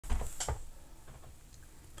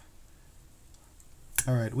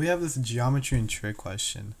Alright, we have this geometry and trig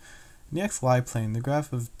question. In the xy plane, the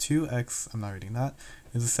graph of 2x, I'm not reading that,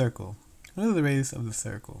 is a circle. What is the radius of the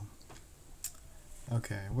circle?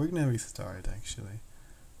 Okay, we're going to restart actually.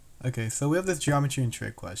 Okay, so we have this geometry and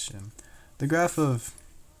trig question. The graph of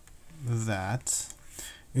that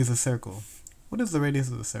is a circle. What is the radius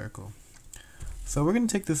of the circle? So we're going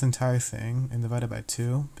to take this entire thing and divide it by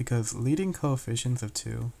 2 because leading coefficients of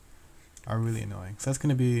 2 are really annoying. So that's going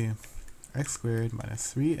to be x squared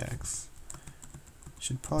minus 3x.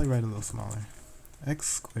 Should probably write a little smaller. X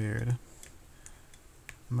squared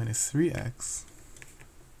minus 3x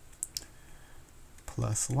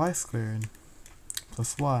plus y squared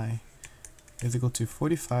plus y is equal to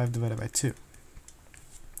 45 divided by 2.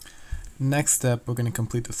 Next step, we're going to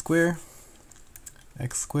complete the square.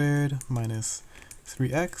 X squared minus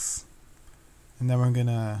 3x, and then we're going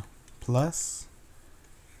to plus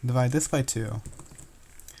divide this by 2,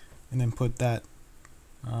 and then put that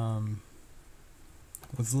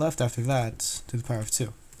what's left after that to the power of 2.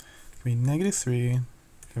 I mean, negative 3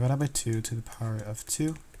 divided by 2 to the power of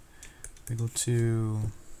 2 equal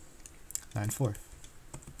to 9/4.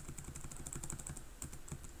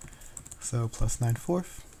 So plus 9/4.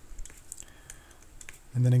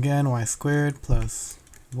 And then again, y squared plus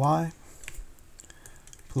y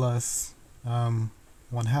plus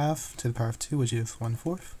 1/2 to the power of 2, which is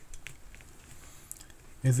 1/4,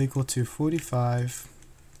 is equal to 45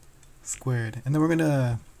 squared. And then we're going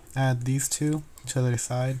to add these two to the other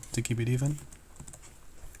side to keep it even.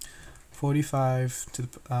 45 to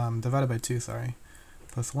divided by 2, sorry,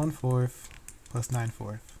 plus 1/4 plus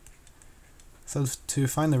 9/4. So to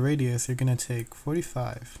find the radius, you're going to take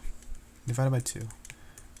 45 divided by 2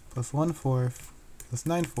 plus 1/4 plus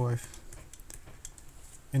 9/4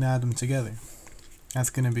 and add them together. That's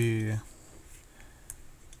going to be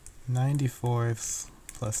 90/4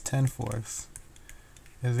 plus 10/4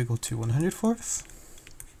 is equal to 100/4,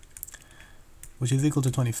 which is equal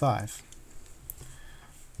to 25.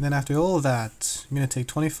 And then after all of that, you're going to take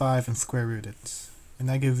 25 and square root it, and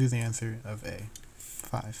that gives you the answer of A,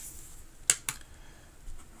 5.